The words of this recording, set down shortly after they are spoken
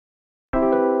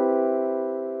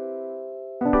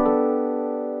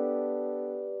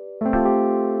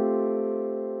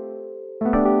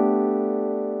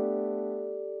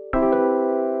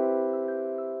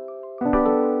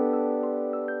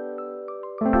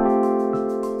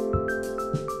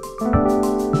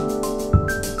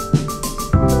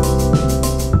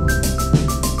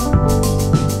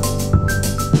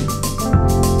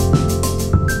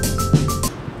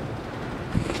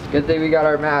Good thing we got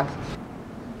our masks.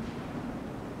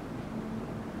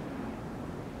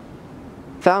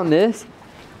 Found this.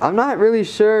 I'm not really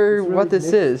sure what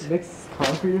this is. Mixed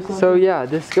concrete or something? So yeah,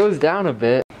 this goes down a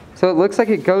bit. So it looks like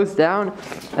it goes down,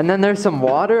 and then there's some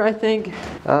water, I think.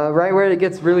 Right where it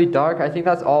gets really dark, I think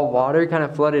that's all water kind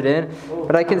of flooded in.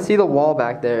 But I can see the wall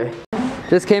back there.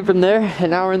 Just came from there, and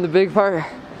now we're in the big part.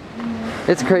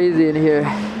 It's crazy in here.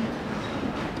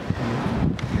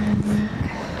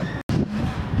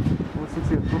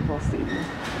 Football stadium.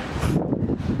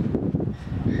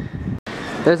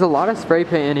 There's a lot of spray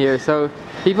paint in here, so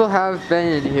people have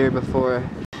been in here before.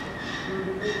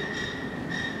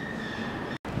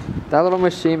 That little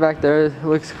machine back there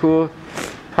looks cool.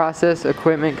 Process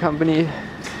Equipment Company.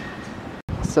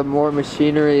 Some more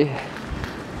machinery.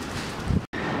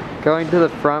 Going to the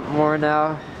front more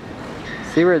now.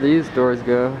 See where these doors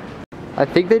go. I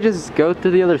think they just go to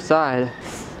the other side.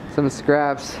 Some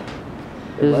scraps.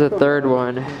 There's a third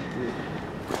one.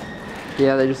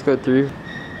 Yeah, they just go through.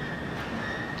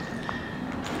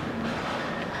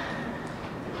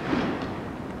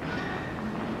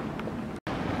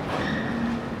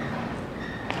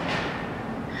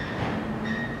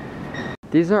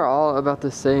 These are all about the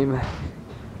same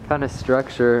kind of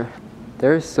structure.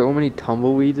 There's so many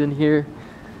tumbleweeds in here.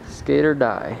 Skate or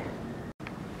die.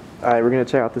 Alright, we're gonna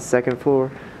check out the second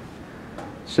floor.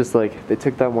 It's just like, they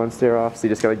took that one stair off, so you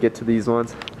just gotta get to these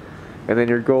ones. And then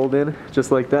you're golden,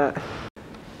 just like that.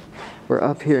 We're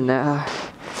up here now.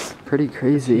 Pretty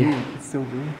crazy. It's so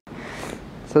big.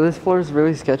 So this floor is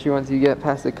really sketchy once you get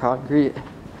past the concrete.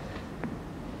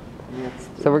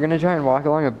 So we're gonna try and walk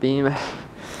along a beam.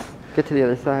 Get to the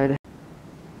other side.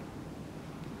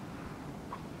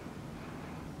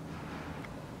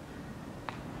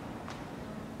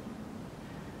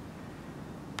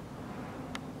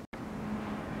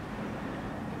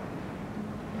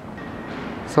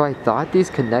 So I thought these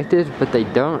connected, but they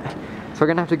don't. So we're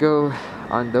gonna have to go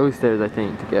on those stairs, I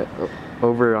think, to get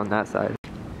over on that side.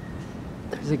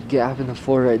 There's a gap in the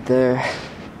floor right there.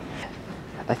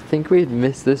 I think we'd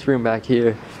missed this room back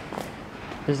here.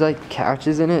 There's like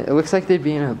couches in it. It looks like they'd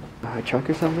be in a truck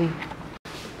or something.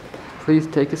 Please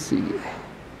take a seat.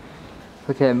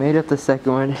 Okay, I made up the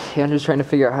second one. Andrew's trying to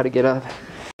figure out how to get up.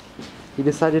 He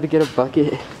decided to get a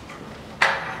bucket.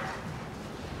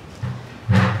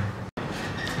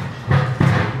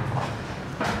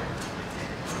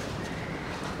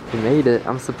 He made it.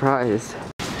 I'm surprised.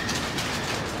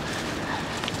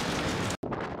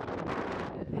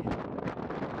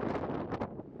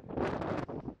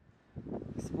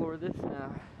 Explore this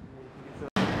now.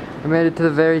 I made it to the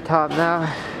very top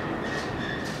now.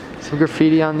 Some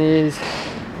graffiti on these.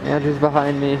 Andrew's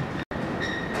behind me.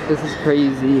 This is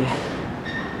crazy.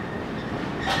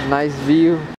 Nice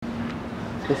view.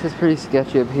 This is pretty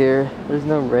sketchy up here. There's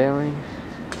no railing.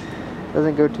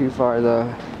 Doesn't go too far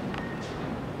though.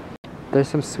 There's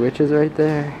some switches right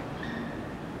there.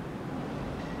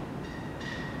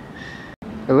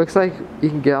 It looks like you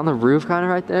can get on the roof kind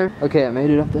of right there. Okay, I made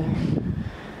it up there.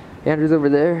 Andrew's over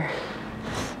there.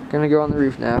 Gonna go on the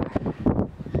roof now. Crazy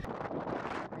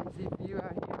view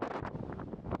out here.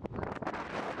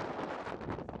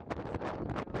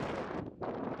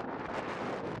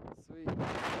 Sweet.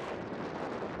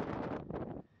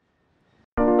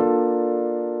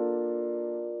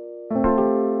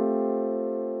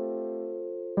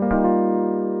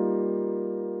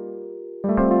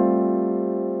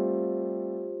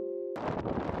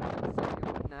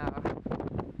 Now,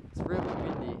 it's really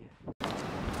windy.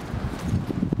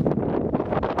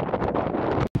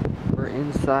 We're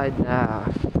inside now.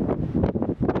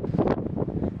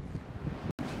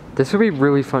 This would be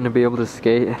really fun to be able to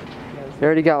skate. They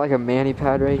already got like a mani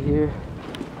pad right here.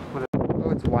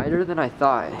 Oh, it's wider than I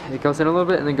thought. It goes in a little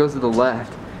bit and then goes to the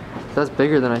left. That's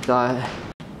bigger than I thought.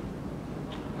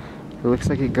 It looks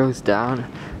like it goes down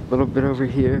a little bit over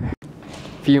here.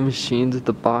 A few machines at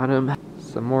the bottom.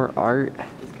 Some more art.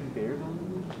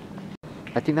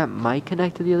 I think that might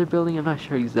connect to the other building. I'm not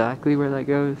sure exactly where that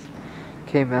goes.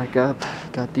 Came back up.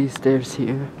 Got these stairs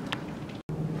here.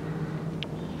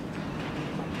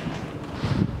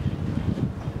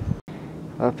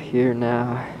 Up here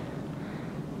now.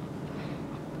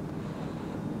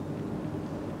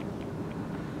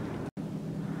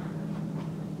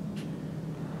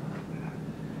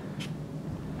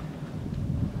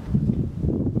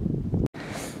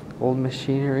 Old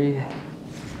machinery.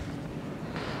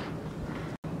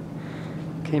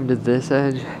 Came to this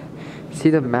edge. See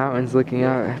the mountains looking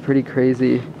out, pretty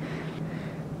crazy.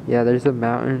 Yeah, there's a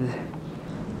mountain.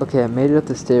 Okay, I made it up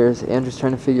the stairs. Andrew's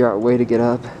trying to figure out a way to get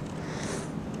up.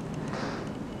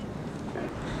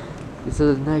 This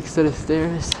is the next set of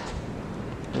stairs.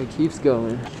 And it keeps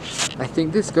going. I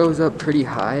think this goes up pretty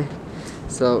high,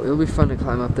 so it'll be fun to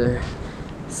climb up there.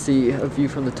 See a view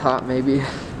from the top maybe.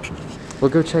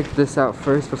 We'll go check this out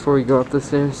first before we go up the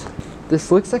stairs. This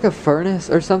looks like a furnace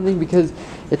or something because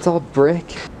it's all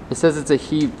brick. It says it's a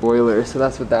heat boiler, so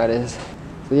that's what that is.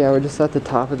 So yeah, we're just at the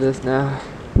top of this now.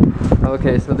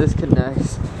 Okay, so this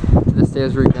connects to the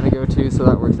stairs we're gonna go to, so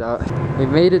that works out. We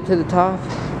made it to the top.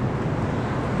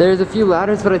 There's a few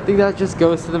ladders, but I think that just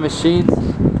goes to the machines.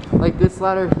 Like this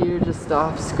ladder here just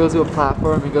stops, goes to a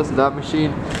platform, and goes to that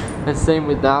machine. And same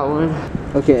with that one.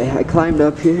 Okay, I climbed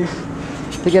up here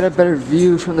to get a better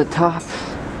view from the top.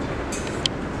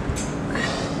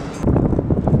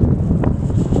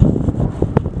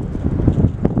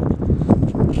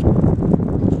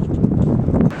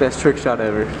 Best trick shot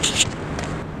ever.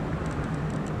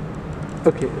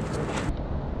 Okay.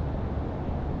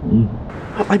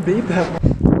 I made that.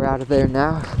 We're out of there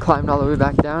now. Climbed all the way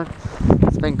back down.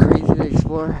 It's been crazy to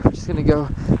explore. We're just gonna go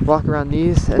walk around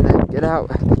these and then get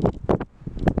out.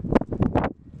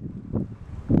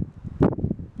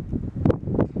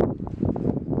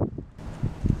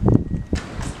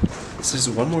 So there's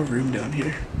one more room down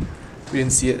here. We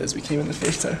didn't see it as we came in the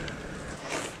first time.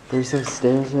 There's some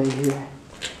stairs right here.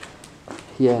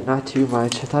 Yeah, not too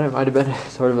much. I thought it might have been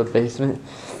sort of a basement.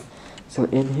 So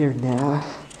in here now,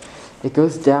 it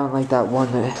goes down like that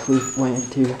one that we went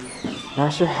into.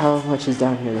 Not sure how much is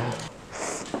down here though.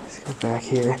 Let's go back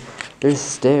here. There's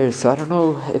stairs, so I don't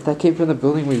know if that came from the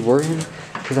building we were in,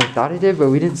 because I thought it did, but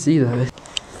we didn't see those.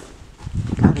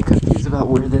 Kind of confused about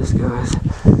where this goes.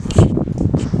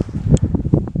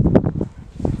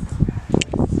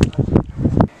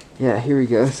 Yeah, here we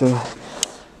go. So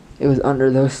it was under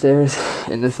those stairs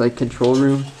in this like control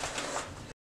room.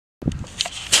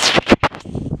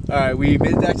 Alright, we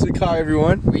made it back to the car,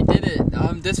 everyone. We did it.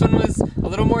 This one was a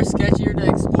little more sketchier to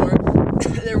explore.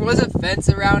 There was a fence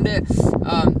around it,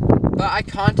 but I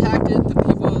contacted the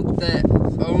people that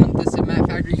own the cement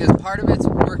factory because part of it's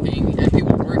working and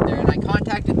people work there, and I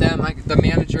contacted them, like the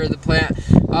manager of the plant.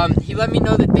 He let me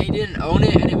know that they didn't own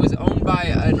it and it was owned by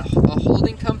a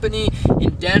holding company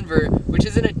in Denver, which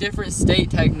is in a different state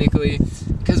technically,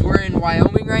 because we're in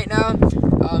Wyoming right now.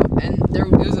 And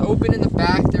it was open in the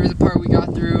back. There was a part we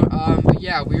got through, but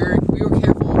yeah, we were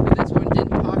careful with this one.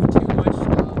 Didn't talk too much.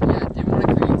 Yeah, didn't want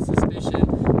to create suspicion.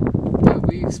 But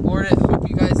we explored it. Hope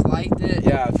you guys liked it.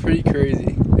 Yeah, pretty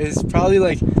crazy. It's probably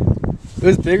like it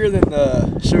was bigger than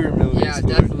the sugar mill. Yeah,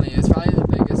 explored. definitely. It's probably the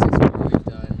biggest explore we've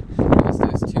done. It was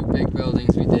those two big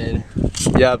buildings we did.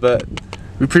 Yeah, but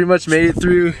we pretty much made it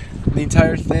through the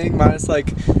entire thing, minus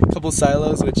like a couple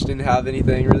silos which didn't have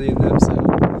anything really in them. So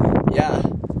yeah.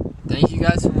 Thank you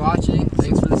guys for watching.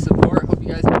 Thanks for the support. Hope you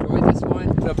guys enjoyed this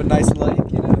one. Put up a nice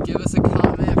like, you know. Give us a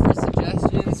comment for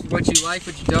suggestions, what you like,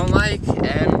 what you don't like,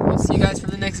 and we'll see you guys for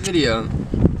the next video.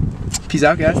 Peace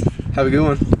out, guys. Have a good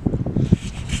one.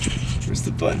 Where's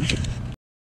the button?